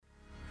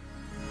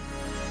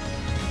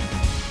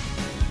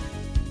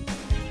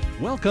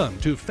Welcome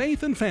to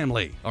Faith and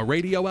Family, a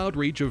radio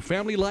outreach of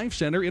Family Life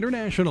Center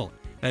International.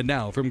 And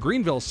now from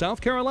Greenville,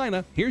 South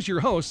Carolina, here's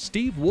your host,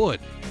 Steve Wood.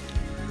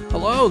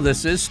 Hello,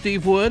 this is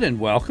Steve Wood, and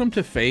welcome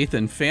to Faith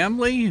and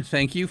Family.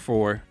 Thank you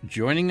for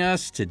joining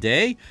us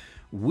today.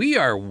 We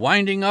are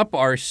winding up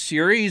our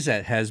series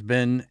that has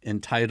been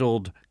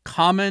entitled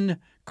Common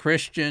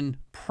Christian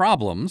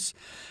Problems.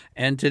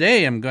 And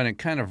today I'm going to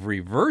kind of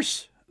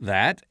reverse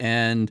that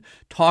and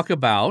talk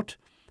about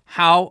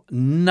how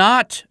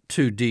not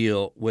to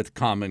deal with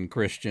common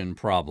Christian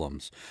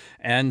problems.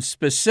 And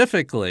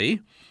specifically,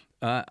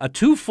 a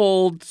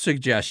twofold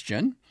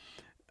suggestion.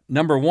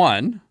 Number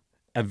one,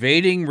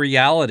 evading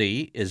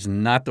reality is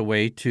not the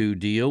way to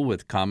deal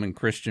with common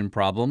Christian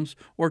problems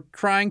or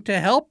trying to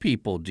help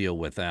people deal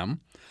with them.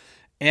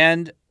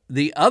 And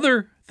the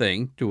other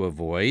thing to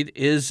avoid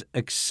is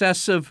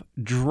excessive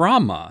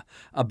drama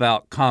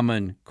about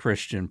common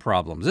Christian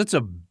problems. It's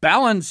a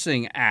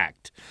balancing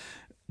act,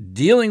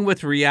 dealing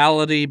with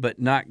reality but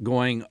not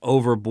going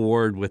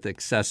overboard with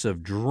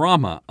excessive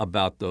drama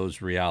about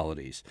those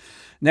realities.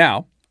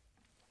 Now,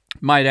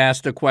 might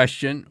ask the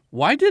question,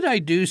 why did I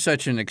do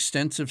such an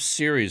extensive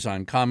series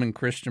on common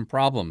Christian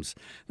problems?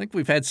 I think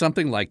we've had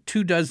something like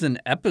 24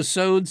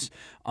 episodes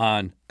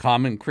on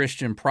common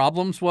Christian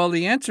problems. Well,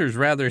 the answer is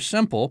rather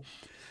simple,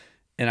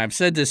 and I've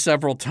said this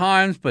several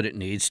times, but it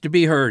needs to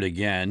be heard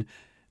again.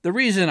 The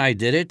reason I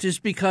did it is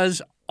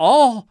because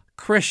all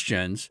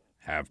Christians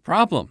have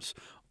problems.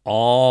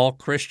 All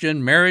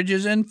Christian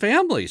marriages and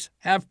families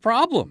have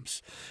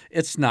problems.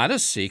 It's not a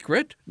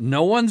secret.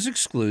 No one's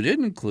excluded,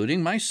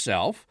 including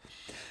myself.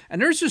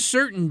 And there's a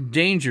certain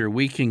danger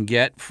we can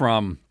get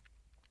from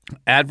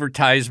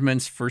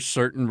advertisements for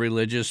certain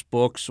religious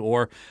books,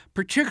 or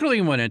particularly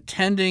when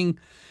attending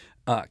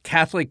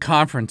Catholic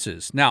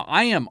conferences. Now,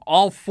 I am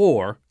all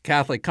for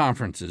Catholic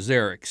conferences.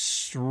 They're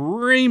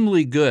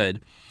extremely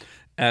good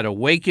at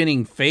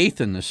awakening faith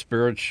in the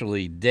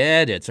spiritually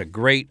dead. It's a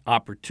great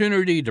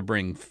opportunity to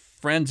bring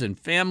friends and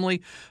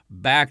family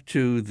back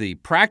to the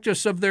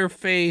practice of their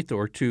faith,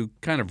 or to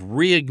kind of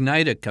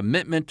reignite a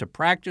commitment to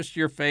practice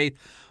your faith.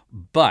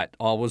 But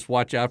always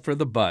watch out for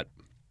the but.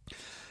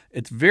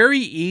 It's very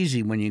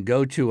easy when you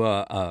go to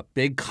a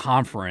big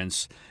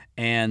conference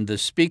and the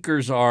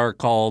speakers are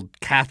called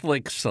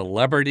Catholic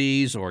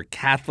celebrities or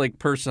Catholic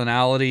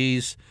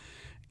personalities,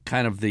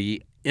 kind of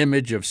the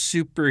image of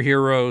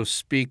superhero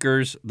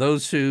speakers.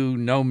 Those who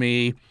know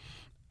me,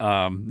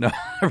 no,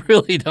 I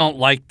really don't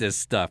like this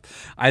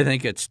stuff. I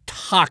think it's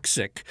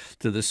toxic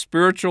to the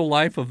spiritual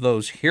life of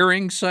those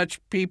hearing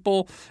such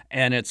people,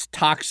 and it's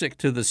toxic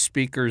to the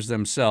speakers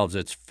themselves.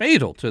 It's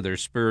fatal to their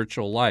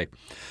spiritual life.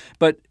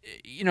 But,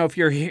 you know, if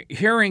you're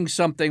hearing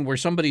something where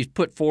somebody's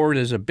put forward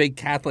as a big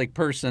Catholic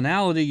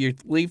personality, you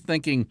leave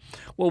thinking,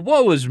 well,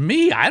 woe is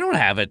me. I don't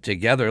have it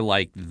together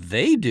like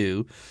they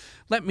do.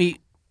 Let me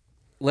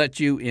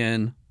let you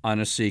in on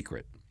a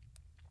secret.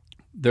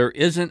 There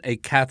isn't a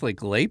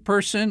Catholic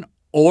layperson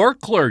or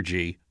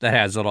clergy that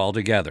has it all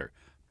together,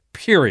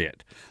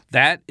 period.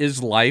 That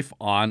is life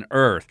on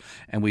earth,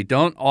 and we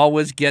don't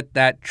always get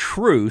that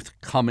truth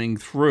coming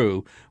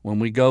through when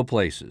we go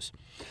places.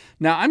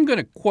 Now, I'm going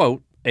to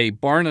quote a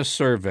Barna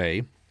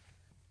survey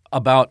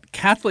about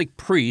Catholic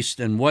priests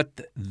and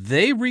what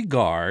they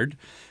regard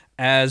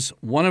as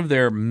one of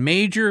their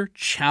major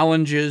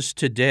challenges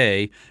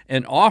today,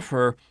 and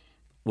offer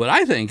what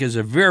I think is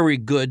a very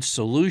good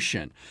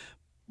solution.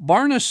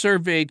 Barna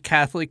surveyed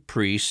Catholic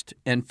priests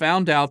and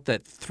found out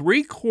that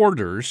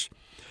 3/4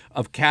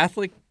 of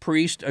Catholic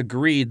priests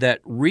agreed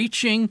that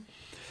reaching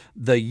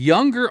the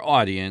younger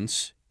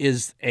audience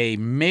is a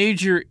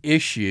major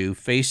issue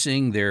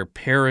facing their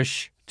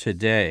parish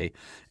today.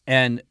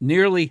 And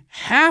nearly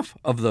half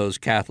of those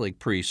Catholic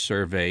priests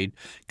surveyed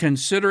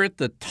consider it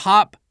the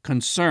top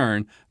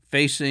concern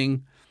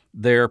facing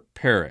their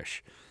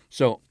parish.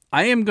 So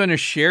I am going to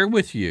share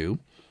with you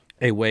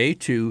a way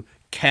to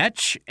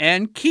catch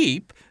and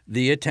keep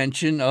the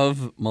attention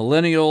of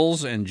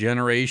millennials and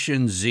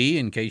Generation Z.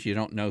 In case you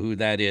don't know who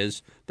that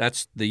is,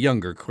 that's the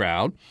younger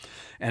crowd.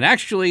 And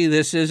actually,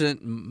 this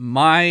isn't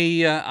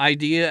my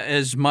idea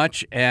as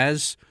much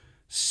as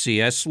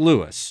C.S.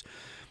 Lewis.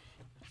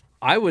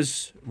 I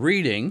was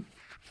reading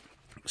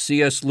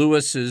C.S.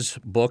 Lewis's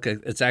book.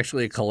 It's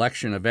actually a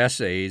collection of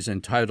essays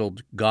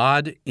entitled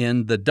God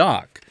in the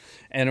Dock.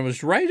 And it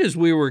was right as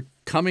we were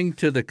coming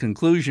to the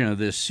conclusion of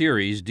this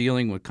series,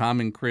 dealing with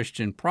common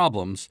Christian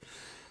problems,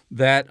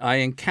 that I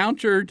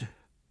encountered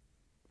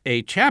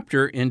a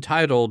chapter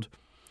entitled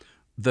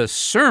The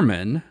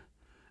Sermon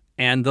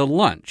and the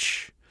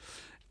Lunch.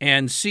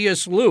 And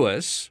C.S.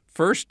 Lewis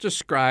first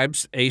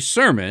describes a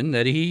sermon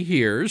that he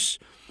hears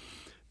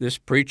this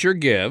preacher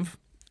give,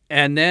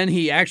 and then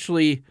he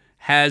actually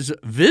has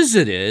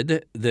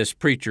visited this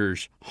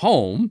preacher's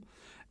home,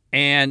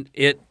 and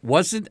it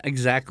wasn't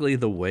exactly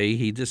the way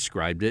he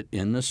described it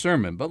in the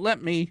sermon. But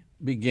let me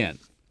begin.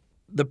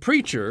 The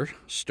preacher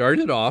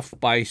started off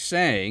by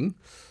saying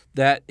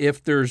that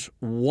if there's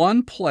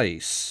one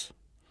place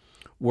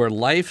where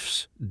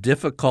life's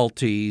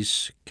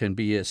difficulties can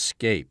be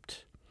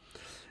escaped,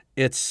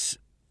 it's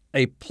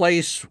a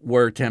place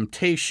where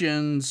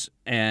temptations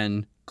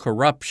and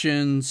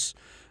corruptions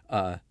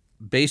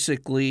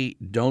basically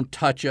don't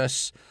touch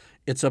us.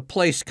 It's a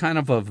place kind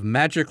of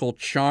magical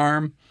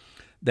charm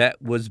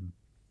that was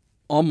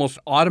almost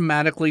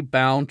automatically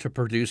bound to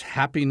produce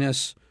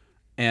happiness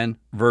and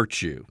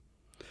virtue.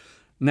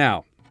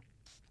 Now,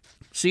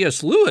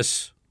 C.S.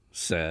 Lewis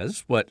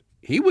says what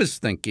he was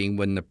thinking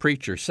when the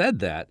preacher said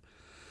that.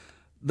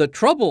 The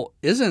trouble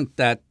isn't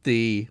that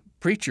the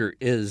preacher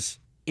is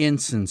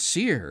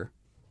insincere,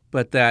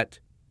 but that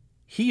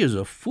he is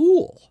a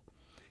fool.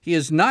 He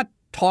is not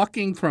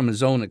talking from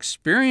his own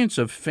experience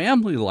of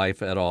family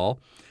life at all.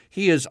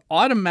 He is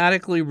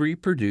automatically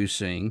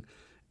reproducing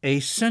a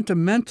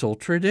sentimental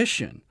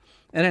tradition,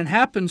 and it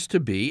happens to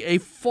be a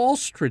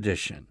false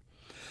tradition.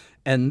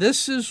 And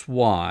this is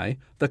why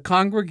the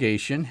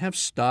congregation have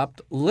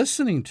stopped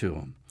listening to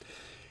him.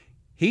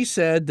 He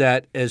said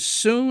that as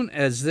soon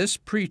as this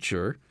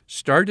preacher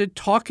started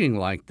talking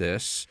like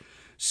this,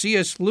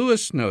 C.S.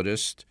 Lewis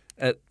noticed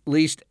at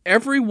least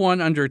everyone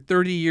under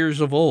 30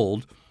 years of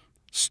old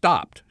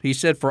stopped. He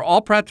said for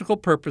all practical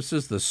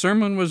purposes, the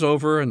sermon was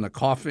over and the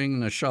coughing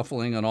and the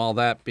shuffling and all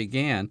that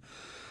began.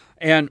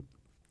 And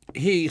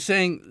he's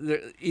saying,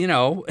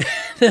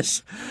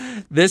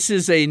 this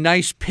is a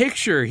nice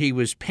picture he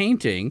was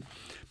painting.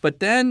 But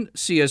then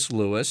C.S.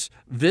 Lewis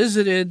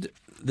visited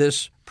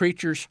this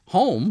preacher's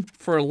home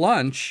for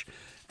lunch,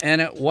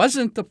 and it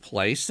wasn't the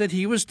place that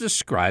he was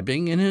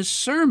describing in his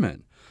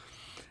sermon.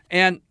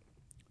 And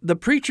the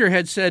preacher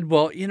had said,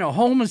 well,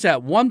 home is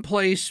that one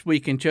place we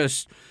can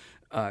just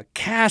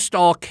cast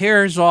all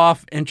cares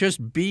off and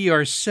just be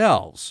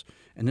ourselves.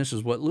 And this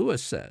is what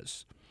Lewis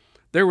says.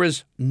 There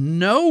was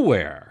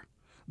nowhere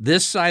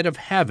this side of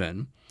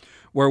heaven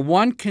where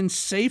one can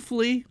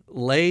safely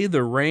lay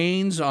the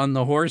reins on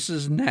the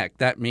horse's neck.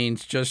 That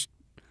means just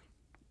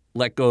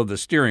let go of the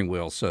steering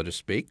wheel, so to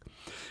speak.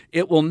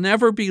 It will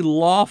never be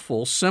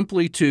lawful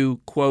simply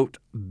to, quote,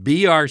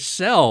 be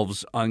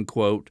ourselves,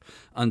 unquote,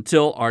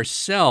 until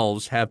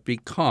ourselves have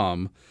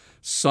become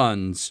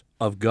sons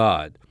of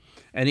God.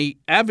 And he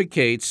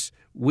advocates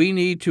we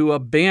need to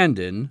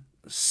abandon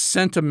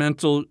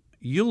sentimental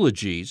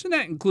eulogies, and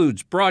that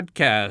includes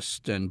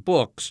broadcasts and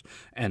books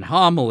and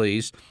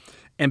homilies,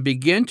 and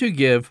begin to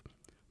give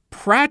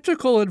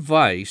practical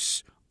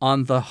advice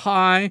on the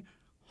high,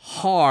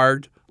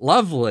 hard,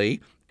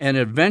 lovely, and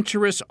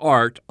adventurous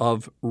art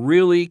of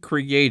really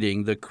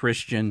creating the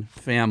Christian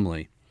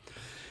family.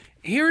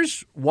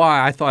 Here's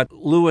why I thought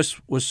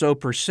Lewis was so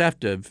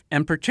perceptive,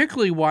 and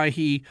particularly why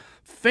he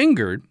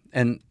fingered,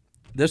 and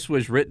this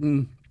was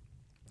written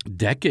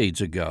decades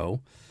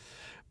ago,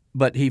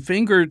 but he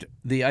fingered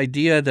the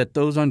idea that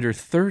those under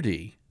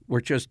 30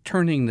 were just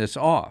turning this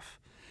off.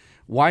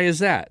 Why is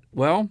that?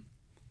 Well,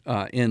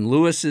 in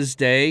Lewis's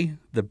day,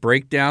 the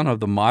breakdown of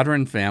the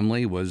modern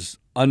family was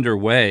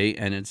underway,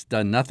 and it's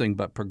done nothing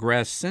but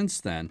progress since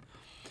then.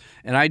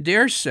 And I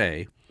dare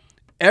say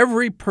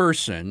every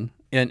person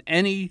in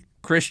any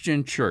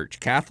Christian church,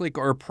 Catholic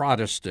or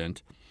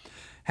Protestant,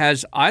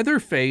 has either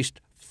faced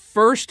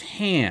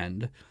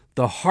firsthand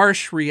the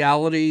harsh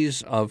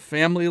realities of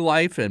family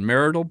life and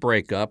marital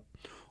breakup,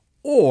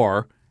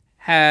 or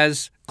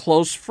has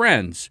close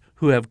friends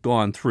who have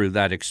gone through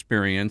that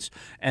experience,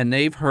 and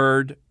they've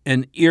heard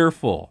an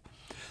earful.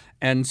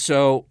 And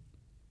so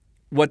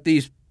what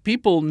these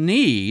people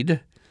need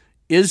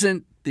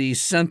isn't the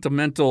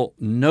sentimental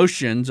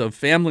notions of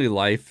family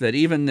life that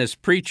even this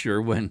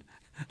preacher, when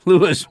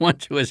Lewis went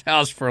to his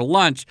house for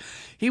lunch,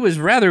 he was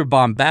rather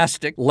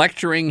bombastic,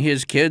 lecturing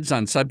his kids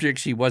on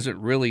subjects he wasn't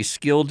really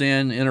skilled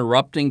in,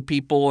 interrupting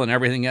people and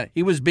everything.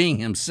 He was being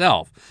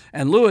himself.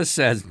 And Lewis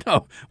says,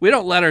 no, we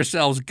don't let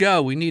ourselves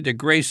go. We need the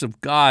grace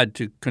of God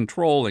to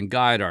control and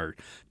guide our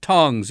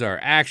tongues, our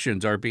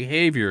actions, our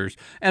behaviors,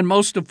 and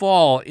most of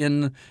all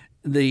in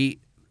the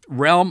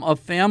realm of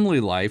family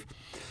life.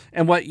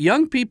 And what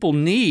young people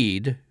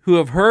need who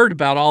have heard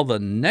about all the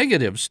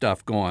negative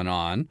stuff going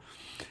on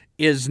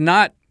is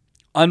not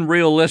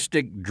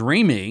unrealistic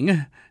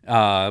dreaming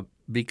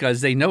because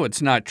they know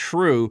it's not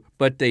true,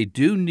 but they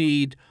do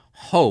need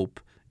hope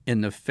in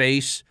the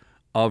face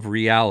of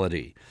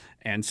reality.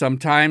 And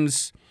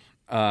sometimes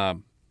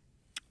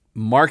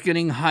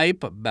marketing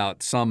hype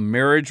about some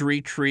marriage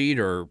retreat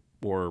or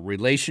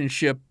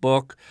relationship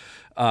book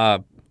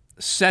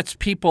sets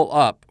people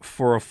up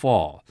for a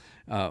fall.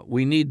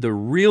 We need the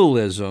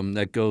realism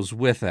that goes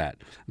with that.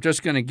 I'm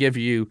just going to give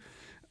you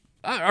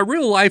a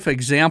real-life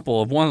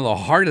example of one of the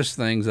hardest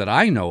things that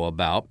I know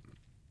about,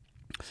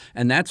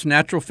 and that's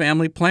natural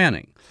family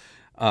planning,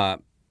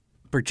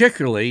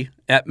 particularly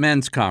at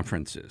men's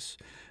conferences.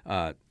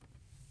 I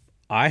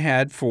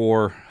had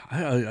for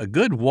a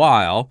good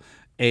while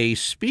a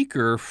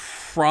speaker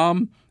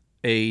from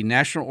a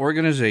national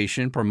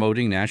organization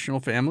promoting national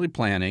family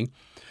planning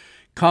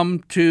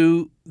come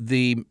to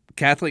the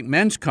Catholic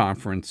men's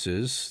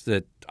conferences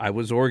that I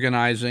was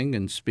organizing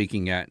and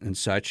speaking at and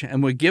such,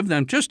 and would give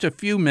them just a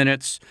few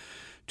minutes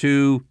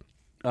to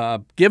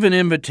give an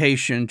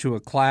invitation to a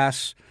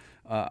class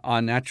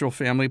on natural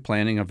family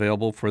planning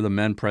available for the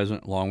men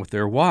present along with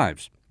their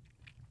wives.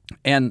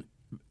 And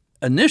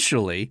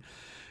initially,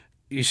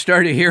 you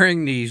started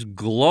hearing these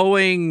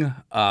glowing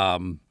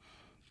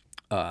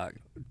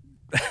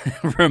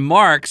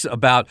remarks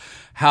about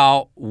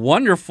how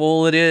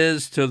wonderful it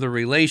is to the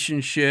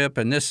relationship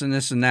and this and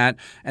this and that.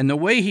 And the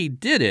way he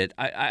did it,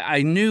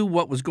 I knew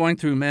what was going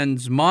through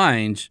men's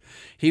minds.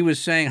 He was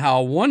saying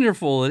how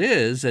wonderful it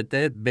is that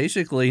they're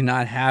basically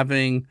not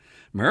having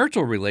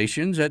marital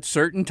relations at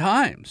certain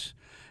times.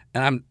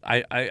 And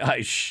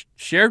I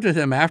shared with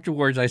him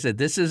afterwards, I said,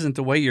 this isn't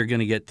the way you're going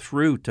to get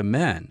through to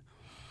men.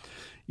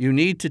 You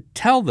need to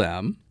tell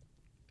them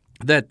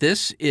that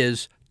this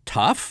is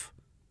tough,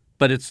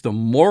 but it's the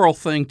moral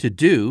thing to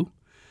do.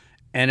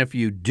 And if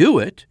you do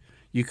it,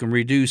 you can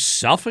reduce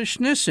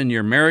selfishness in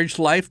your marriage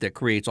life that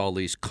creates all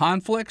these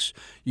conflicts.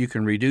 You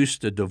can reduce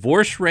the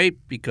divorce rate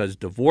because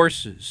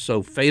divorce is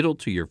so fatal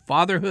to your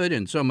fatherhood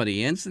in so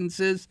many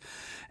instances.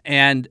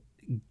 And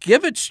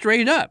give it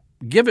straight up.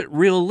 Give it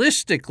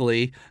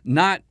realistically,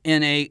 not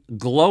in a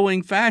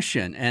glowing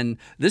fashion. And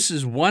this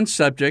is one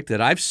subject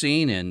that I've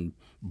seen in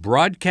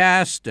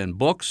broadcast and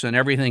books and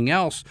everything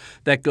else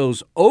that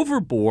goes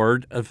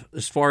overboard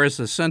as far as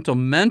the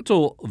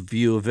sentimental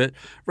view of it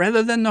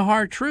rather than the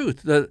hard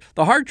truth. The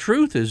hard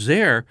truth is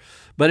there,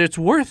 but it's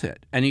worth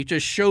it. And you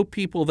just show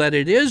people that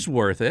it is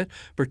worth it,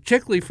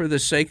 particularly for the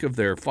sake of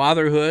their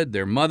fatherhood,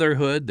 their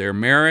motherhood, their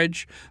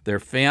marriage, their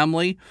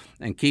family,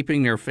 and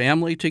keeping their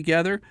family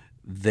together.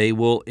 They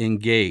will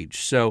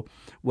engage. So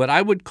what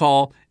I would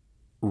call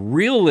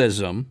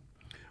realism,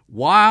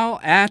 while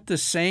at the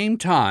same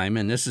time,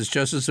 and this is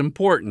just as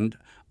important,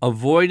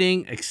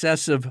 avoiding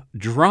excessive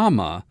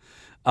drama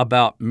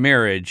about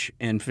marriage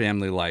and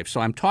family life.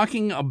 So I'm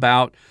talking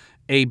about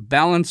a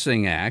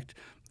balancing act,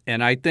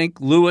 and I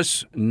think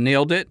Lewis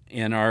nailed it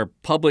in our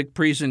public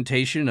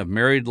presentation of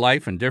married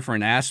life and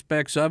different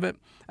aspects of it.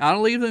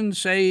 I'll even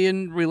say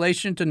in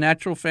relation to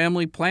natural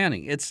family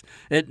planning.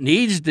 It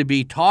needs to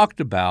be talked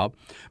about,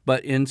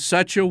 but in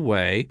such a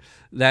way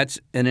that's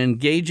an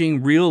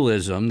engaging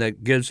realism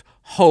that gives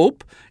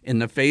hope in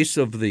the face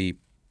of the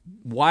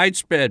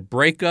widespread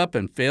breakup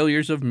and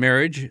failures of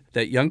marriage,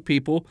 that young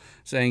people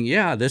saying,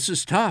 yeah, this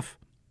is tough,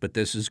 but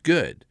this is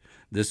good.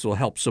 This will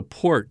help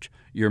support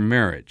your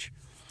marriage.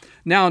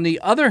 Now, on the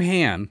other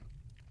hand,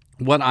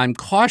 what I'm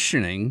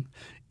cautioning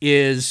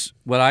is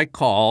what I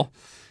call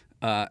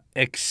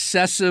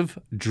excessive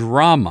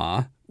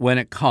drama when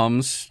it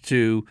comes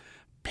to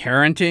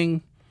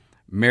parenting,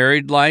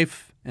 married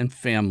life, and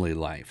family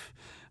life.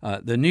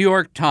 The New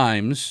York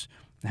Times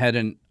had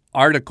an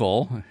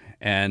article,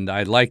 and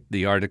I liked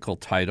the article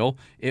title.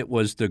 It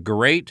was The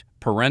Great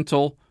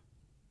Parental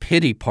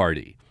Pity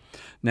Party.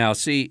 Now,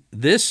 see,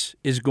 this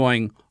is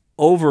going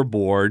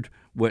overboard,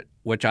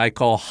 which I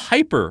call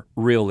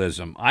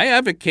hyper-realism. I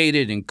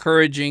advocated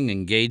encouraging,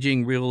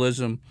 engaging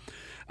realism,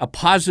 a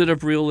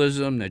positive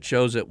realism that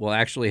shows it will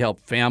actually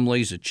help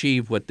families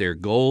achieve what their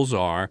goals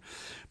are.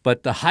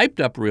 But the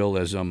hyped-up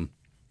realism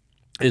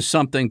is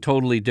something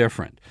totally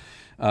different.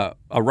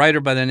 A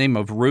writer by the name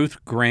of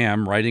Ruth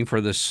Graham, writing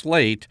for The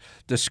Slate,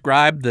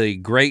 described the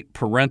Great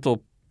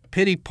Parental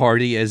Pity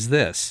Party as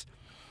this.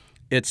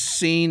 It's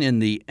seen in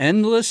the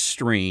endless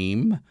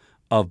stream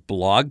of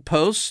blog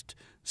posts,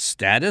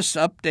 status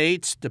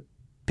updates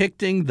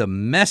depicting the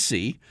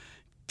messy,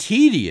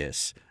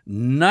 tedious,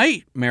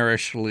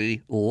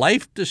 nightmarishly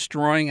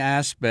life-destroying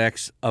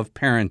aspects of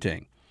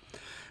parenting.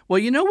 Well,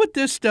 you know what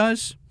this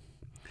does?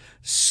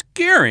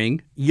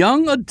 Scaring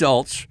young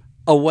adults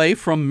away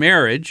from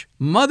marriage,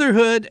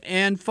 motherhood,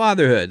 and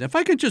fatherhood. If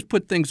I could just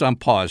put things on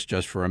pause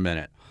just for a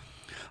minute.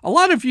 A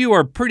lot of you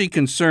are pretty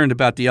concerned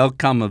about the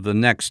outcome of the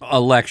next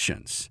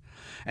elections.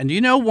 And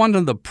you know one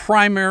of the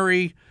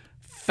primary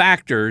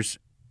factors,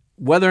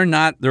 whether or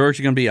not there's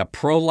going to be a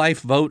pro-life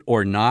vote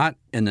or not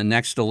in the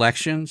next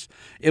elections,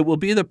 it will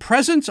be the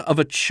presence of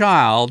a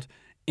child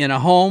in a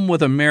home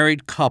with a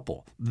married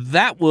couple.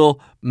 That will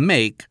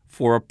make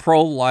for a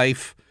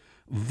pro-life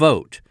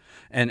vote.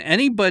 And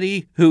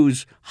anybody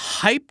whose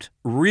hyped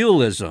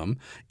realism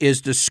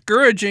is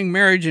discouraging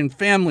marriage and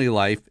family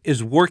life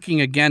is working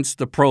against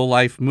the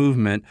pro-life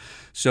movement.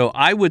 So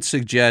I would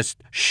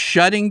suggest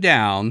shutting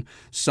down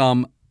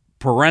some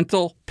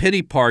parental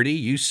pity party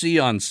you see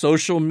on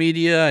social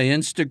media,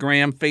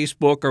 Instagram,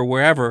 Facebook, or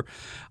wherever.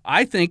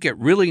 I think it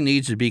really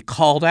needs to be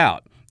called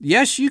out.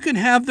 Yes, you can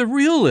have the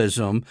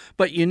realism,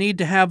 but you need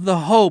to have the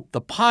hope, the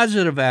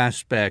positive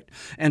aspect,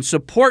 and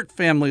support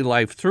family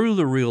life through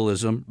the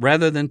realism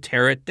rather than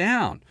tear it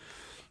down.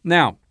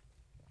 Now,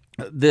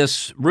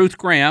 this Ruth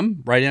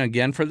Graham, writing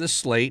again for The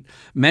Slate,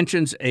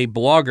 mentions a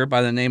blogger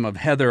by the name of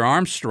Heather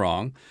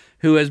Armstrong,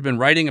 who has been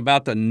writing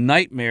about the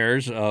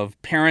nightmares of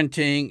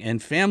parenting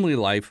and family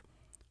life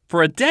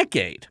for a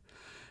decade.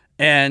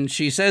 And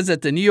she says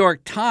that the New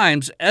York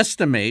Times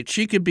estimates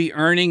she could be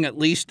earning at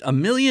least $1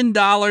 million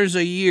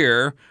a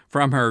year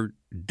from her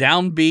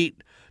downbeat,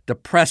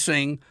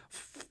 depressing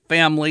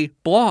family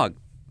blog.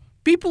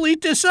 People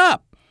eat this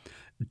up.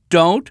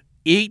 Don't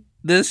eat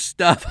this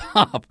stuff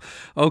up,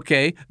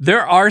 okay?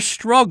 There are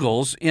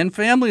struggles in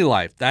family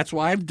life. That's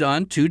why I've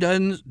done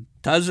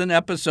 24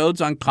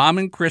 episodes on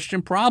common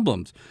Christian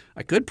problems.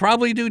 I could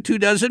probably do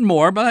 24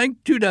 more, but I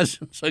think 24 is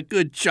a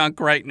good chunk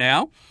right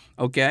now,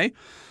 okay?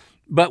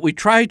 But we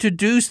try to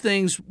do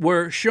things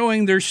where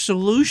showing there's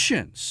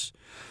solutions.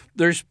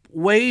 There's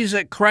ways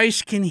that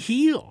Christ can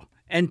heal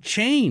and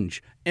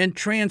change and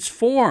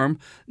transform,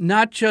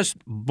 not just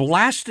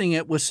blasting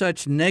it with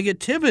such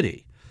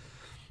negativity.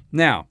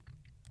 Now,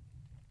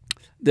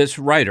 this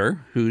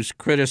writer who's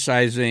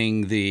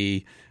criticizing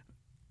the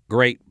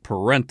great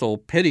parental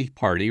pity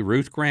party,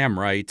 Ruth Graham,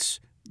 writes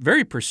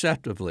very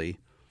perceptively,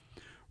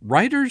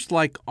 writers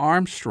like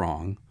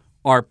Armstrong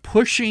are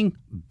pushing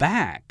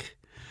back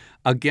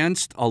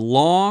against a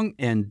long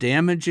and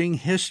damaging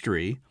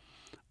history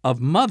of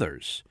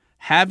mothers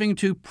having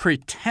to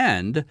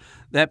pretend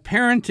that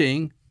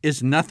parenting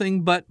is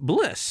nothing but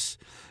bliss,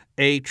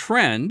 a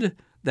trend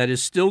that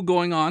is still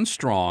going on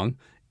strong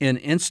in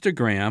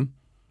Instagram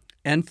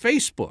and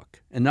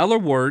Facebook. In other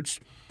words,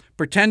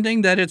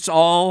 pretending that it's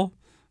all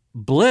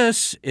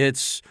bliss,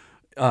 it's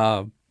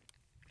kind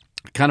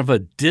of a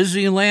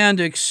Disneyland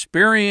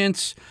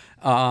experience.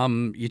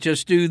 You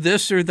just do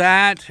this or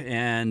that,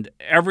 and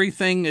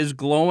everything is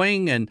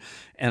glowing, and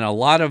a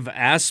lot of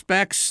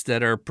aspects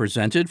that are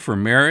presented for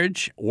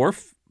marriage or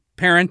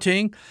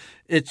parenting,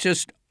 it's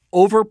just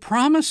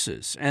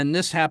overpromises. And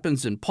this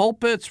happens in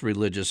pulpits,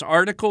 religious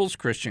articles,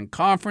 Christian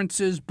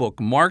conferences, book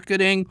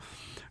marketing,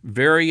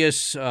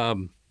 various, I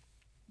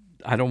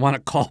don't want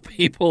to call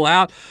people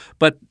out,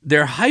 but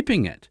they're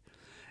hyping it.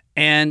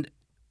 And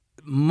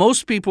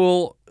most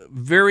people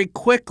very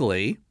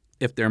quickly,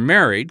 if they're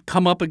married,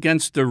 come up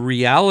against the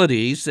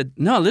realities that,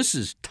 no, this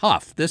is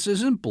tough. This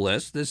isn't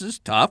bliss. This is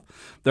tough.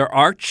 There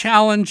are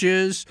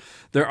challenges.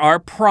 There are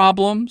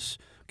problems.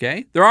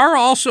 Okay? There are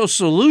also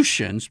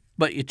solutions,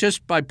 but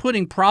just by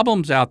putting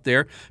problems out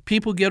there,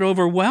 people get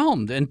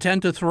overwhelmed and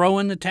tend to throw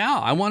in the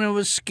towel. I want to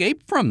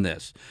escape from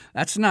this.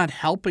 That's not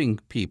helping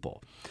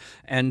people.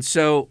 And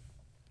so,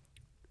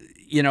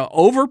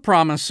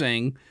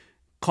 overpromising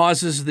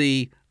causes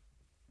the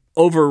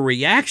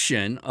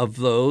overreaction of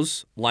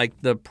those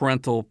like the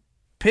parental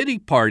pity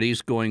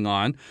parties going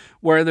on,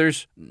 where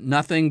there's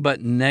nothing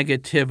but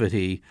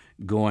negativity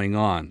going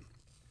on.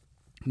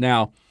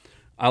 Now,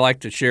 I like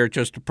to share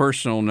just a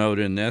personal note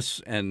in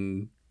this,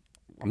 and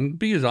I'm going to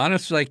be as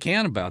honest as I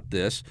can about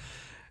this.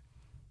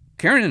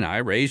 Karen and I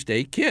raised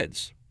 8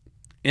 kids,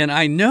 and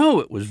I know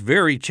it was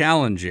very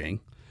challenging,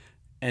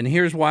 and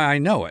here's why I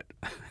know it.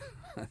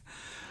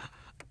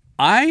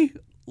 I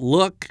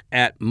look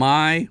at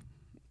my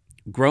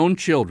grown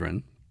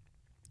children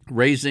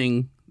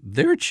raising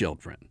their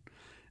children,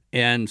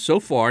 and so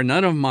far,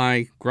 none of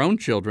my grown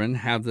children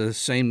have the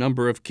same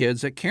number of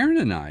kids that Karen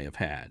and I have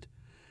had.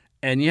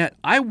 And yet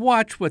I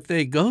watch what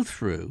they go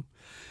through,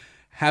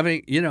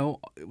 having,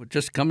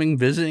 just coming,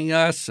 visiting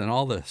us and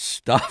all the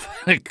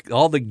stuff,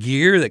 all the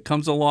gear that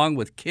comes along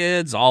with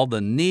kids, all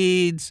the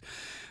needs.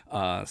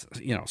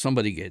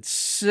 Somebody gets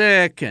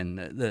sick, and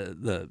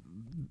the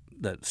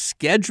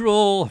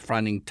schedule,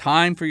 finding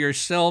time for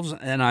yourselves.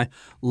 And I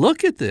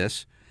look at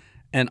this,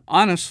 and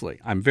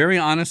honestly, I'm very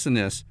honest in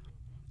this,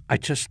 I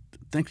just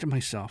think to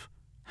myself,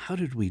 how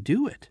did we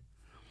do it?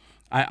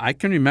 I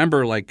can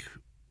remember,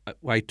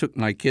 I took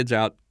my kids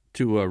out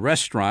to a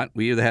restaurant.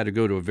 We either had to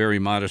go to a very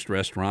modest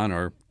restaurant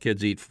or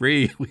kids eat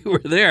free. We were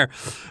there.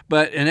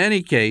 But in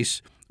any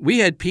case, we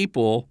had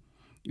people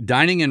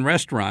dining in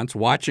restaurants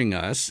watching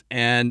us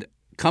and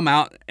come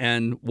out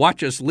and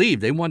watch us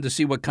leave. They wanted to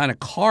see what kind of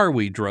car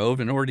we drove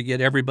in order to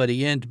get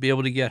everybody in to be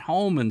able to get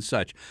home and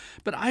such.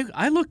 But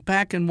I look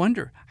back and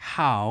wonder,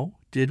 how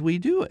did we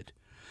do it?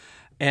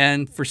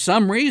 And for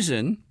some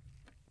reason,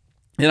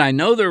 and I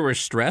know there were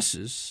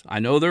stresses. I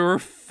know there were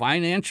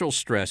financial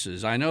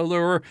stresses. I know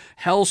there were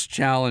health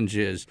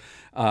challenges.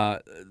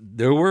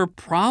 There were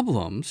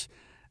problems.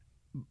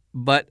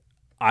 But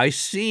I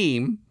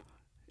seem,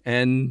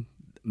 and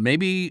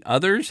maybe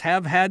others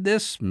have had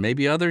this,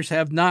 maybe others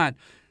have not,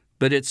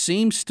 but it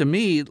seems to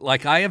me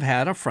like I have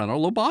had a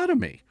frontal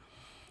lobotomy.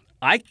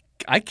 I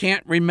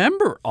can't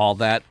remember all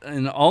that.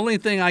 And the only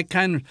thing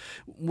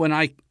when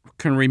I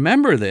can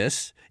remember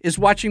this, is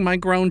watching my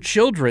grown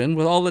children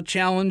with all the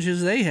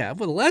challenges they have,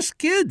 with less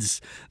kids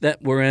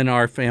that were in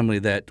our family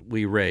that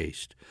we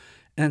raised.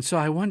 And so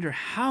I wonder,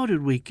 how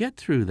did we get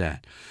through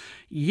that?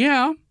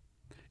 Yeah,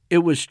 it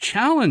was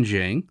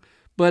challenging,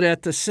 but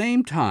at the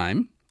same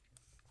time,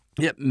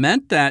 it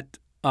meant that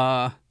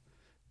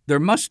there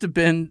must have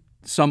been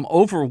some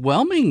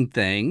overwhelming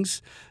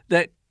things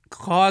that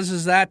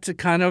causes that to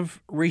kind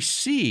of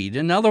recede.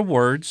 In other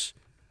words,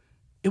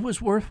 it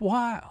was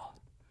worthwhile.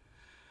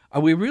 Are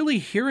we really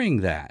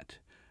hearing that?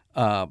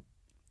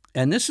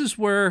 And this is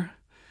where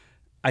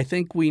I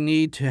think we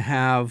need to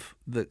have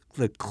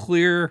the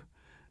clear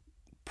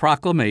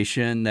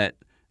proclamation that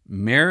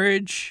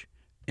marriage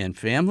and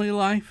family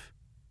life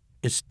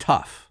is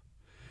tough.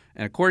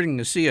 And according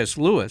to C.S.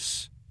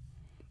 Lewis,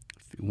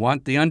 if you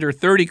want the under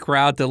 30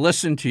 crowd to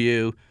listen to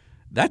you,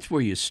 that's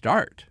where you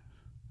start.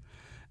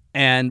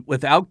 And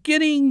without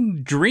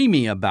getting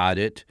dreamy about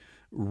it,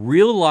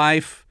 real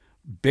life,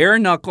 bare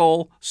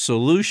knuckle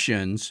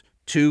solutions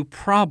to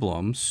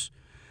problems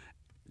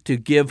to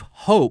give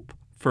hope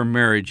for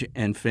marriage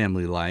and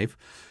family life,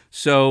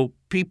 so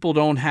people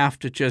don't have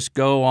to just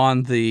go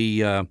on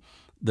the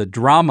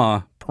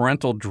drama,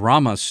 parental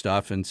drama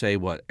stuff and say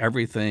what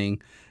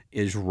everything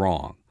is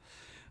wrong.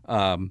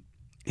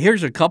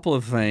 Here's a couple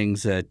of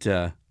things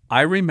that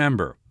I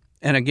remember.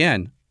 And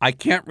again, I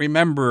can't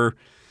remember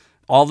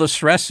all the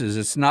stresses.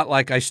 It's not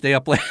like I stay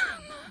up late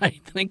at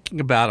night thinking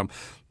about them.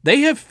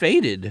 They have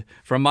faded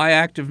from my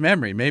active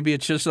memory. Maybe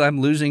it's just that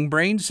I'm losing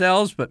brain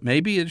cells, but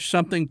maybe it's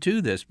something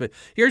to this. But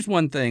here's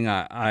one thing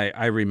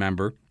I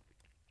remember.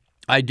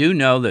 I do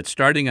know that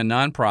starting a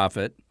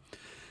nonprofit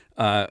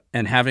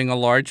and having a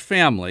large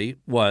family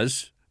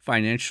was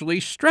financially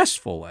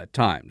stressful at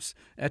times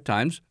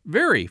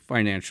very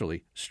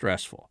financially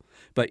stressful.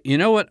 But you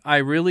know what I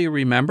really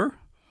remember?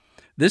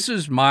 This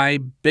is my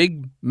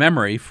big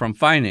memory from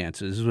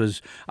finances.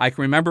 Was I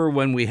can remember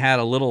when we had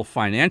a little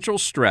financial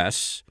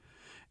stress,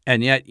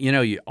 and yet,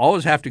 you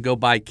always have to go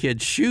buy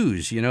kids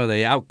shoes.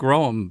 They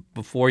outgrow them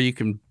before you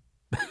can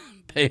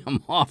pay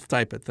them off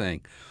type of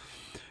thing.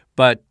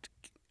 But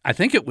I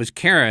think it was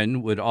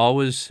Karen would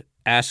always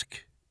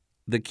ask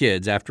the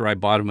kids after I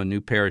bought them a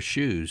new pair of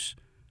shoes,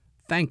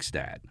 "Thanks,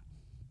 Dad."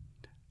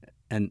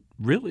 And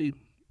really,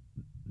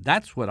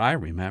 that's what I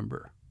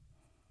remember.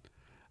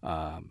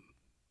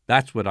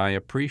 That's what I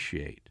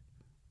appreciate.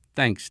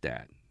 Thanks,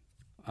 Dad.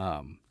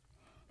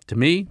 To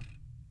me,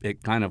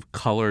 it kind of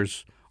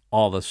colors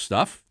all the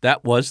stuff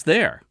that was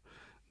there.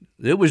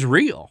 It was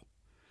real.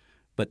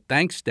 But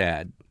thanks,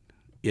 Dad,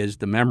 is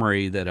the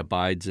memory that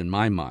abides in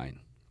my mind.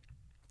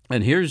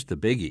 And here's the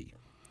biggie.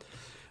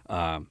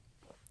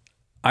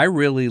 I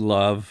really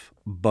love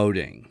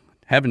boating.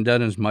 Haven't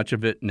done as much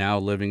of it now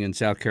living in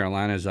South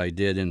Carolina as I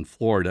did in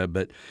Florida,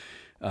 but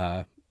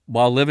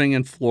while living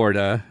in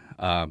Florida,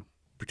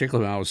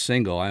 particularly when I was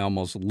single, I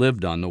almost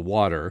lived on the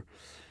water.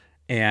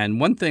 And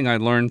one thing I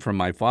learned from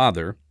my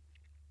father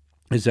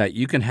is that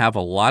you can have a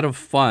lot of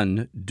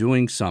fun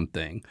doing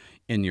something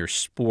in your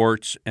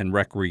sports and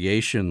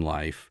recreation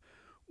life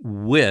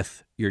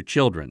with your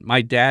children.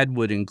 My dad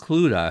would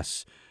include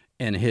us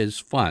in his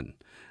fun,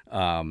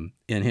 in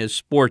his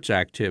sports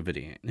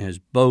activity, in his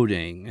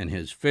boating, and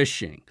his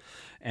fishing.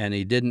 And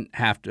he didn't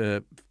have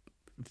to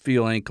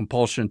feel any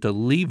compulsion to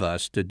leave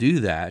us to do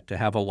that, to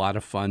have a lot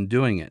of fun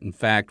doing it. In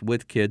fact,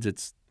 with kids,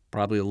 it's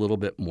probably a little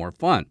bit more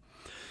fun.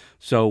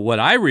 So what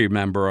I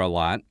remember a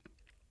lot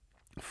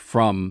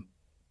from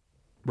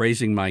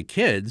raising my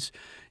kids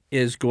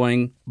is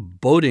going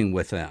boating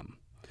with them.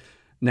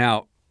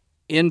 Now,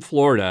 in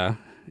Florida,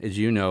 as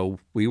you know,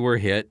 we were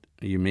hit,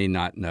 you may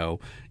not know,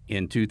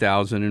 in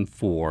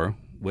 2004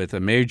 with a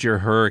major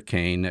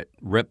hurricane that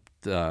ripped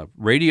the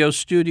radio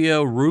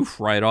studio roof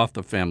right off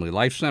the Family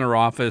Life Center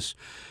office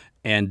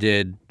and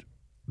did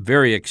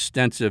very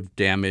extensive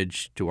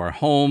damage to our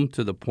home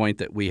to the point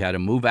that we had to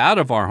move out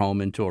of our home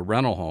into a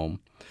rental home.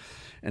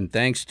 And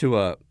thanks to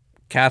a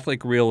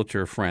Catholic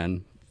realtor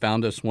friend,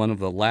 found us one of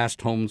the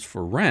last homes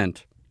for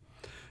rent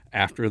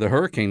after the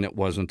hurricane that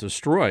wasn't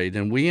destroyed.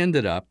 And we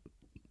ended up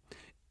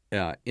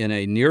in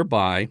a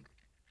nearby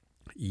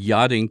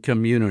yachting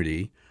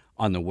community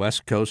on the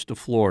west coast of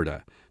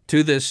Florida.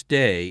 To this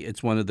day,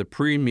 it's one of the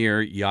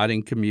premier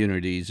yachting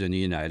communities in the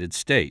United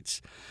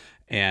States.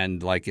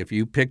 And like if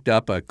you picked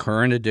up a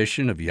current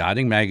edition of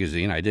Yachting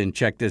Magazine, I didn't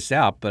check this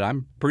out, but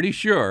I'm pretty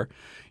sure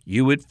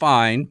you would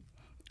find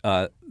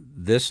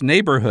this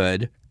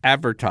neighborhood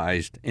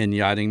advertised in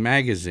Yachting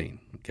Magazine,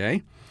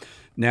 okay?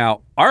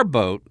 Now, our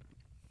boat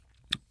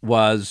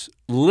was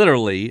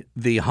literally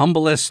the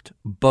humblest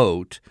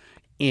boat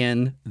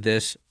in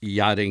this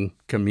yachting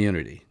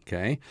community,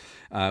 okay?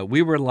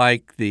 We were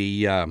like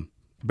the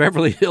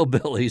Beverly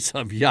Hillbillies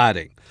of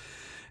yachting.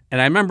 And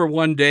I remember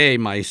one day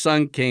my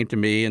son came to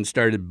me and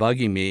started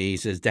bugging me. He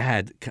says,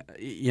 "Dad,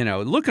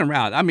 looking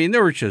around, I mean,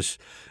 there were just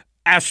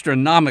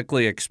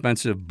astronomically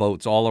expensive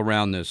boats all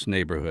around this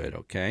neighborhood,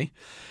 okay?"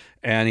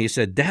 And he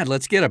said, "Dad,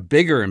 let's get a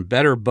bigger and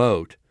better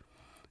boat."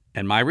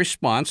 And my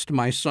response to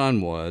my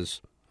son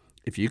was,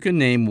 "If you can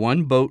name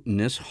one boat in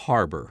this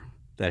harbor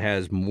that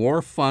has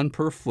more fun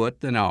per foot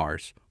than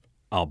ours,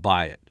 I'll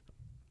buy it."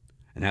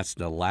 And that's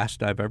the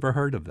last I've ever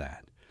heard of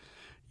that,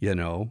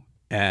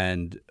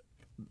 And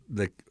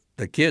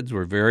the kids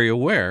were very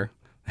aware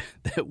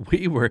that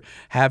we were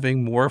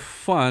having more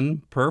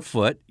fun per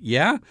foot.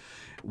 Yeah,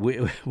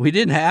 we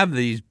didn't have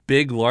these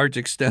big, large,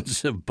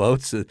 extensive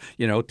boats that,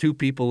 2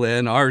 people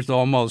in. Ours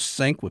almost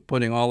sank with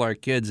putting all our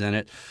kids in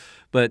it.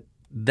 But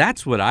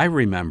that's what I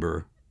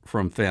remember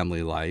from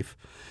family life.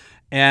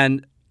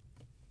 And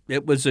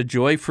it was a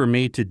joy for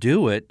me to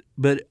do it,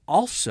 but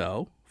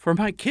also for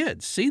my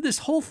kids. See, this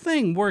whole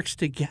thing works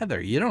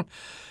together.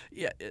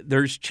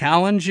 There's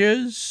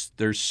challenges,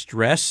 there's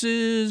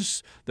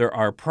stresses, there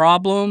are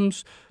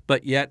problems,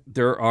 but yet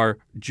there are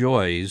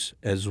joys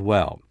as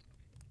well.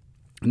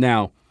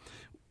 Now,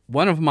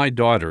 one of my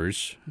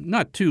daughters,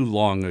 not too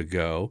long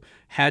ago,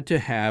 had to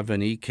have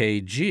an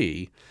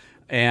EKG,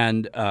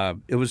 And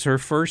it was her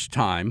first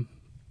time.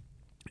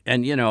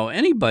 And,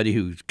 anybody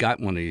who's got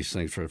one of these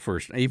things for the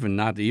first,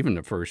 not even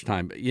the first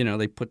time, but,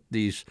 they put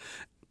these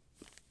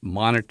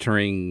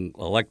monitoring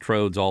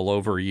electrodes all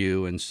over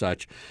you and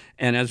such.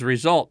 And as a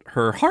result,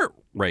 her heart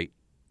rate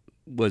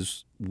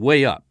was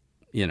way up,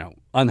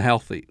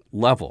 unhealthy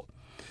level.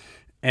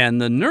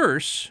 And the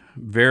nurse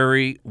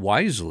very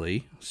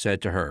wisely said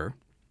to her,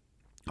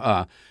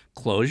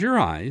 close your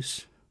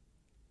eyes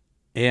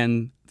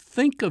and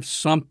think of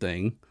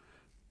something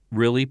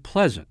really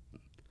pleasant.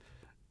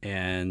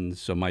 And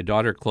so my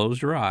daughter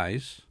closed her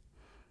eyes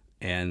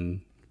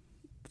and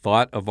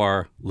thought of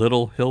our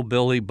little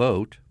hillbilly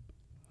boat,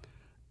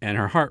 and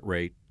her heart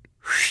rate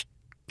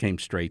came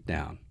straight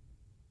down.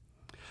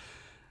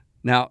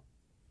 Now,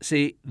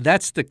 see,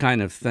 that's the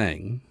kind of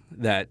thing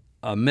that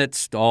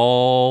amidst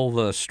all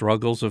the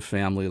struggles of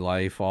family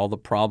life, all the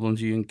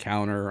problems you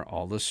encounter,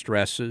 all the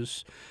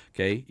stresses,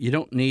 okay, you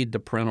don't need the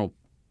parental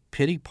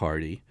pity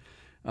party.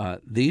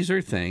 These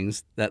are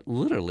things that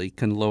literally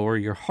can lower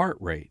your heart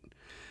rate.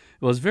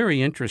 It was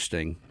very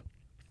interesting.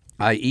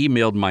 I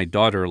emailed my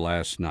daughter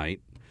last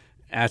night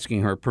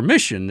asking her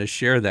permission to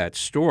share that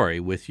story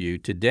with you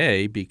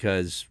today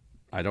because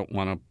I don't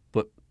want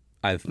to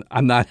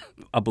I'm not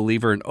a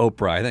believer in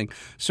Oprah. I think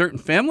certain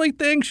family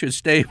things should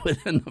stay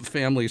within the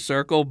family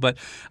circle, but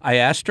I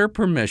asked her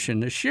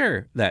permission to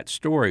share that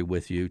story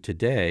with you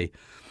today.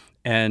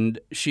 And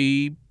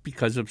she,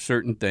 because of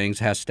certain things,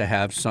 has to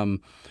have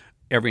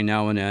every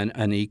now and then,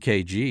 an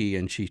EKG,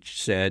 and she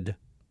said,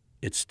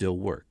 it still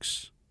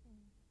works.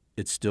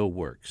 It still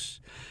works.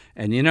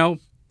 And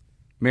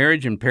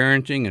marriage and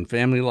parenting and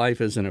family life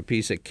isn't a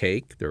piece of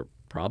cake. There are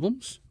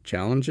problems,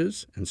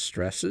 challenges, and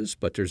stresses,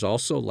 but there's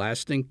also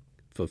lasting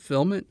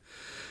fulfillment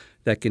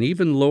that can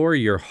even lower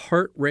your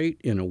heart rate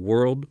in a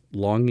world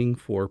longing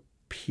for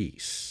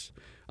peace.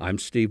 I'm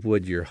Steve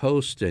Wood, your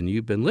host, and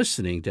you've been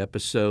listening to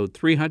episode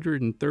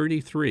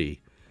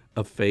 333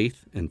 of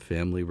Faith and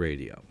Family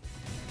Radio.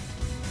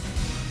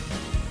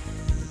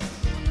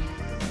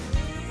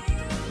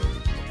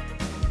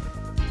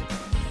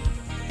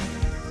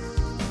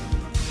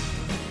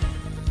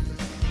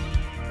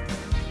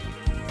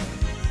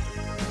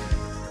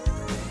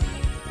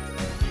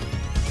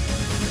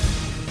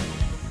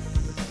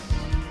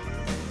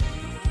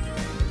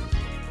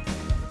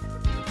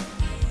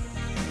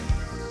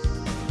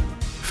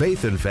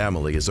 Faith and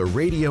Family is a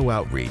radio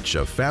outreach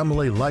of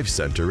Family Life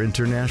Center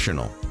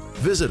International.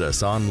 Visit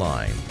us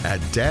online at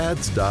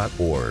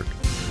dads.org